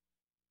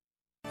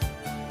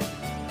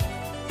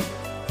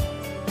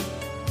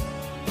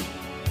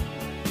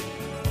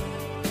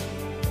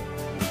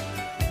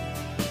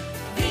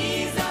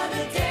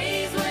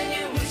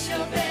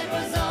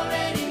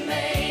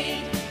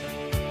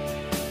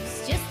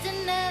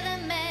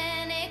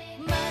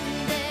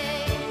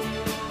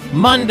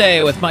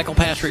Monday with Michael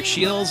Patrick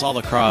Shields all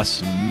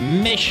across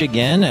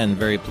Michigan, and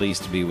very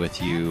pleased to be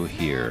with you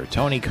here.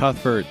 Tony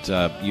Cuthbert,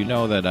 you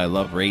know that I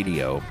love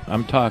radio.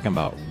 I'm talking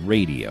about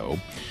radio.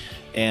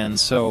 And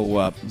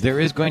so there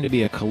is going to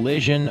be a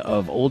collision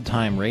of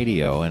old-time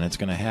radio, and it's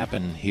going to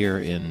happen here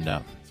in,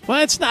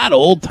 well, it's not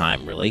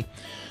old-time, really.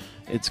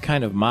 It's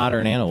kind of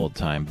modern and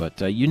old-time.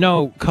 But,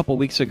 a couple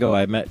weeks ago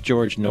I met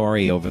George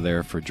Noory over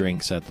there for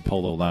drinks at the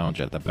Polo Lounge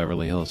at the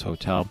Beverly Hills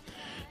Hotel.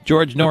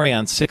 George Noory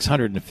on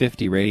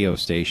 650 radio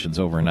stations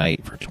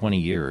overnight for 20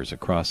 years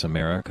across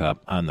America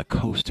on the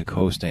Coast to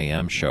Coast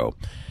AM show.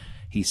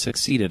 He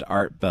succeeded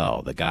Art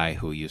Bell, the guy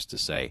who used to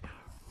say,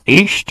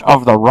 "East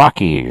of the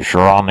Rockies,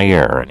 you're on the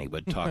air." And he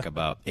would talk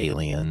about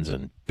aliens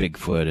and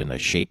Bigfoot and the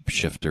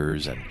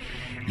shapeshifters and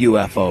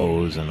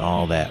UFOs and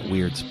all that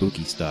weird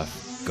spooky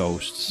stuff,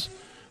 ghosts,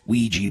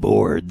 Ouija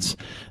boards,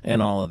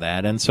 and all of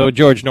that. And so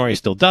George Noory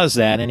still does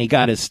that, and he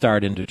got his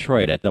start in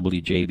Detroit at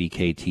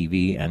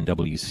WJBK-TV and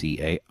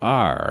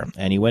WCAR,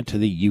 and he went to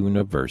the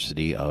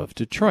University of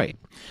Detroit.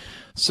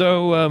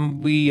 So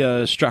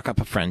we struck up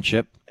a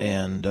friendship,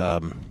 and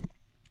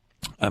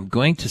I'm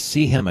going to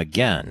see him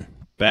again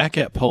back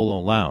at Polo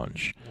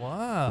Lounge.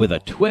 Wow. With a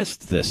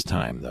twist this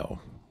time, though.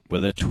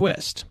 With a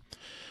twist.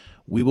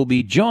 We will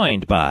be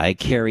joined by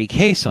Carrie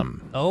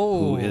Kasem,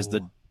 who is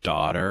the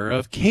daughter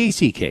of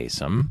Casey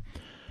Kasem,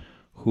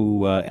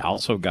 who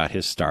also got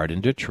his start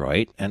in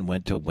Detroit and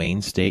went to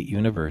Wayne State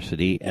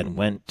University and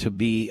went to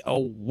be a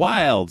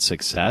wild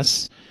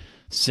success,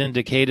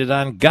 syndicated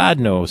on God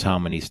knows how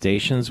many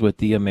stations with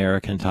the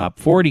American Top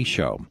 40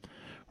 show,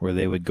 where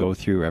they would go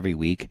through every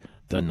week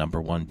the number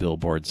one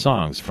Billboard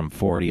songs from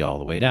 40 all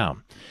the way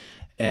down.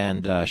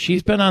 And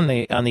she's been on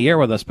the air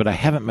with us, but I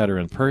haven't met her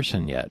in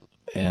person yet.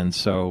 And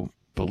so,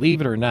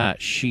 believe it or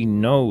not, she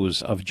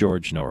knows of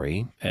George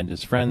Noory and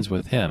is friends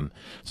with him.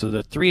 So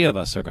the three of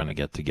us are going to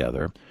get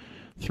together,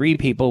 three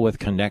people with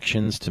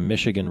connections to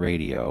Michigan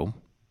radio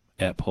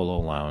at Polo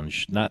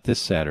Lounge, not this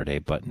Saturday,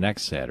 but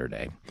next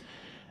Saturday,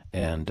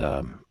 and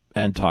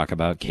talk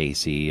about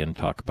Casey and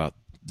talk about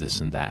this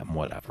and that and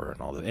whatever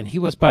and all that. And he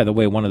was, by the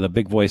way, one of the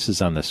big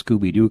voices on the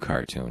Scooby-Doo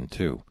cartoon,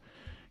 too.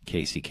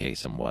 Casey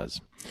Kasem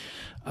was.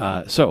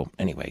 So,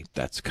 anyway,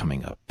 that's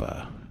coming up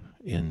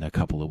in a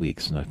couple of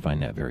weeks, and I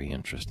find that very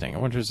interesting. I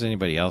wonder if there's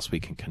anybody else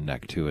we can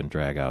connect to and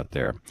drag out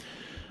there.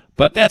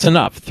 But that's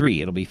enough.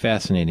 3. It'll be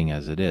fascinating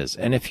as it is.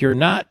 And if you're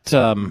not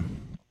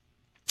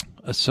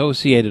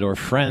associated or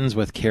friends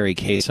with Carrie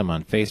Kasem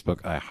on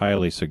Facebook, I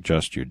highly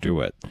suggest you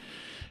do it.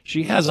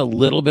 She has a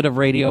little bit of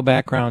radio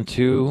background,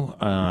 too,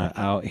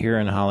 out here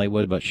in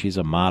Hollywood, but she's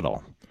a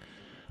model.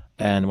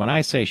 And when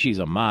I say she's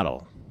a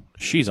model,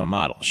 she's a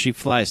model. She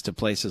flies to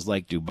places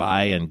like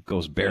Dubai and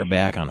goes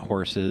bareback on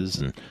horses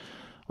and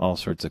all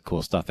sorts of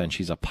cool stuff, and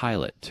she's a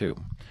pilot, too.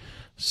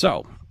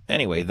 So,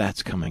 anyway,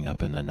 that's coming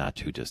up in the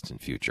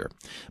not-too-distant future.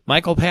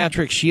 Michael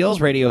Patrick Shields,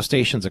 radio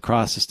stations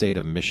across the state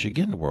of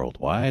Michigan,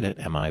 worldwide at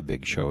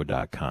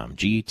mibigshow.com.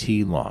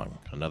 GT Long,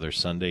 another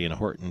Sunday in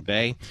Horton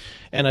Bay,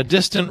 and a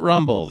distant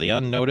rumble, the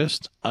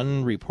unnoticed,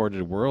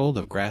 unreported world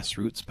of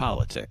grassroots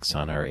politics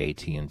on our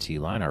AT&T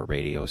line, our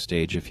radio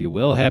stage, if you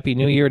will. Happy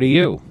New Year to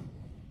you.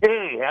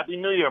 Hey, Happy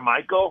New Year,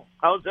 Michael.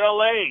 How's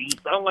L.A.? You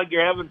sound like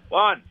you're having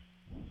fun.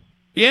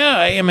 Yeah,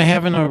 I am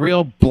having a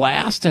real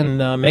blast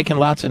and making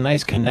lots of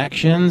nice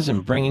connections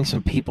and bringing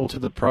some people to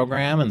the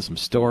program and some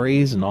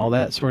stories and all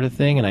that sort of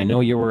thing. And I know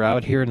you were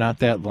out here not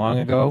that long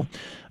ago.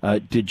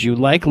 Did you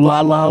like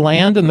La La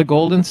Land in the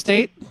Golden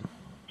State?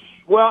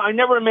 Well, I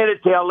never made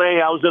it to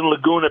L.A. I was in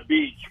Laguna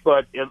Beach,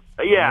 but it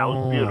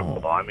was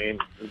beautiful. I mean,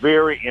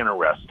 very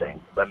interesting.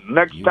 But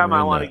next time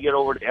I want to get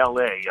over to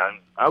L.A.,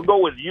 I'll go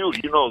with you.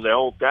 You know the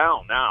whole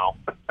town now.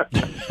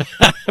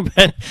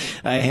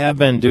 I have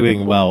been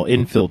doing well,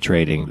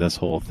 infiltrating this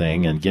whole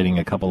thing and getting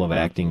a couple of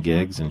acting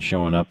gigs and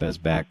showing up as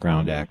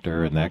background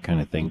actor and that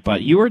kind of thing.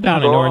 But you were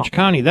down in Orange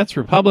County. That's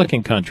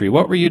Republican country.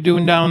 What were you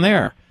doing down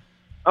there?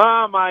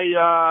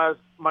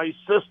 My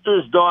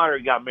sister's daughter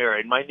got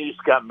married. My niece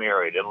got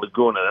married in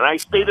Laguna, and I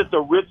stayed at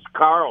the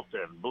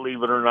Ritz-Carlton,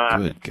 believe it or not.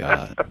 Good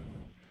God.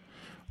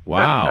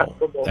 Wow.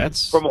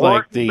 That's from like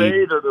Horton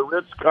Bay to the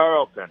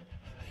Ritz-Carlton.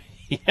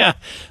 Yeah,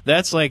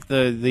 that's like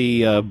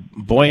the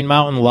Boyne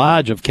Mountain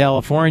Lodge of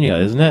California,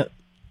 isn't it?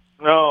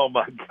 Oh,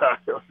 my God.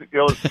 It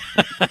was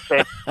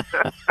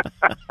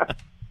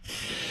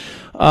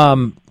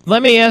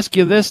let me ask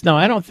you this now.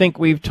 I don't think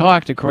we've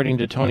talked, according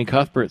to Tony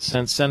Cuthbert,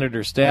 since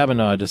Senator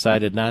Stabenow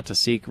decided not to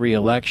seek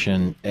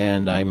re-election,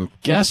 and I'm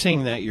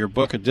guessing that your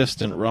book, A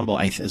Distant Rumble,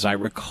 as I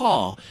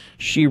recall,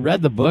 she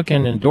read the book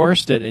and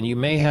endorsed it, and you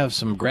may have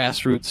some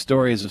grassroots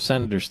stories of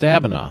Senator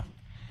Stabenow.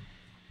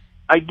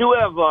 I do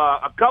have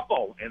a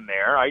couple in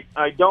there. I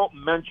don't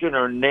mention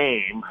her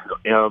name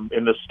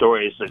in the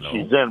stories that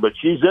she's in, but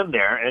she's in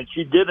there, and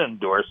she did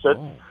endorse it.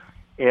 Oh.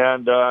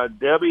 And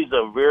Debbie's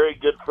a very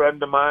good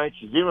friend of mine.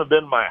 She's even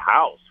been to my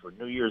house for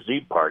New Year's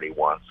Eve party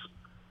once.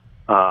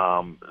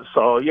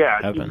 So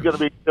yeah, she's going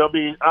to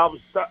be.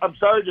 I'm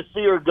sorry to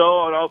see her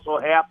go, and also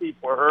happy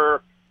for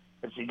her,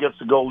 and she gets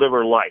to go live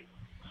her life.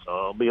 So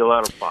it'll be a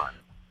lot of fun.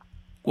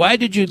 Why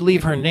did you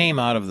leave her name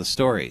out of the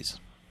stories?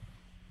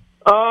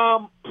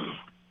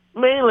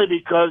 Mainly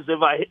because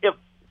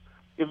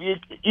if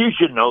you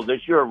should know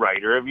this, you're a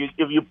writer.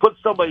 If you put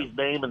somebody's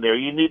name in there,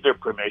 you need their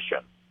permission,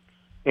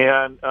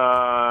 and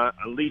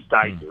at least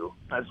I do.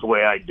 That's the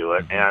way I do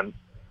it, and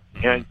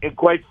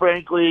quite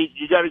frankly,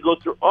 you got to go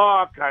through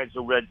all kinds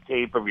of red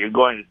tape if you're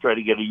going to try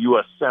to get a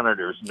U.S.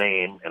 senator's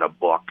name in a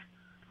book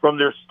from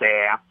their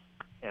staff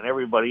and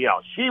everybody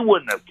else. She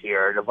wouldn't have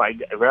cared if I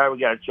ever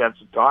got a chance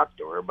to talk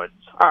to her, but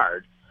it's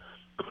hard,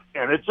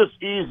 and it's just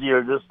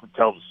easier just to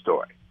tell the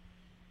story.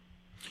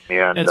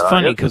 And, it's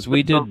funny because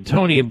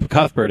Tony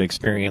Cuthbert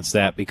experienced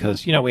that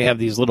because, we have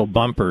these little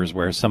bumpers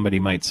where somebody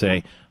might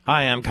say,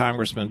 "Hi, I'm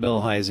Congressman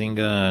Bill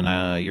Huizenga,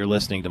 and you're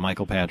listening to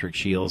Michael Patrick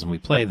Shields," and we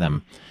play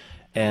them.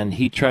 And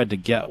he tried to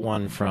get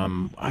one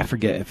from, I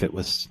forget if it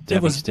was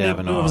Debbie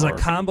Stabenow. It was a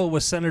combo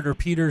with Senator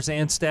Peters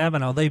and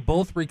Stabenow. They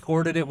both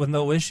recorded it with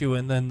no issue,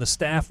 and then the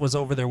staff was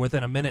over there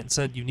within a minute and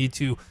said, you need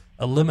to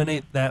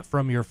eliminate that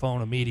from your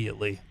phone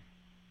immediately.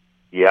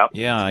 Yep.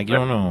 Yeah, I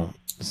don't know.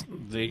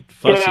 They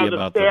fussy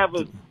about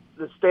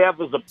the staff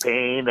is a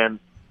pain, and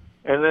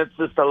it's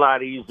just a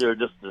lot easier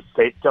just to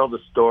tell the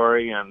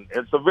story, and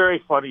it's a very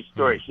funny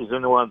story. She's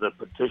in one of the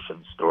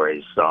petition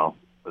stories, so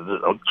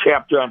a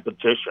chapter on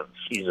petitions.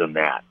 She's in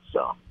that,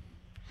 so.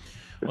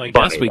 Well, I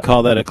guess we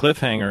call that a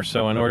cliffhanger.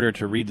 So, in order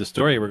to read the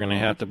story, we're going to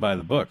have to buy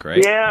the book,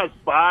 right? Yes,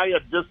 buy A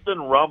Distant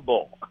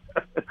Rumble.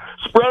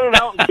 Spread it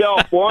out in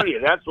California.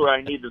 That's where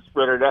I need to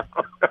spread it out.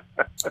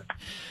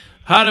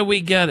 How do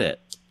we get it?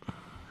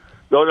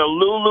 Go to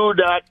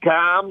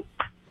Lulu.com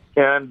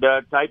and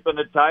type in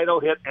the title,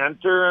 hit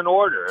enter, and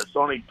order. It's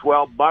only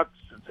 $12.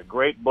 It's a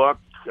great book.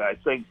 I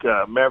think,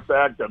 matter of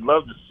fact, I'd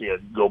love to see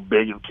it go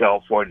big in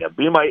California.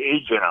 Be my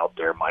agent out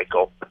there,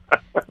 Michael.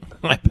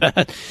 I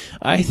bet.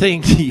 I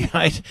think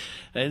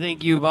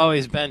you've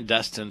always been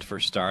destined for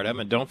stardom.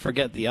 And don't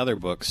forget the other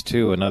books,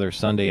 too. Another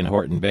Sunday in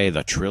Horton Bay,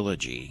 the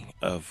trilogy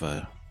of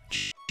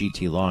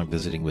G.T. Long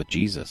visiting with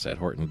Jesus at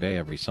Horton Bay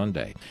every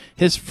Sunday.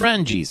 His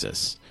friend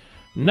Jesus,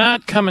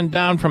 not coming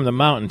down from the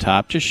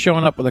mountaintop, just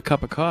showing up with a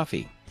cup of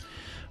coffee.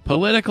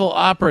 Political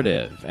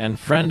operative and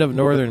friend of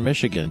Northern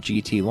Michigan,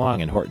 G.T. Long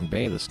in Horton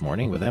Bay this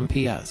morning with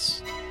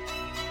MPS.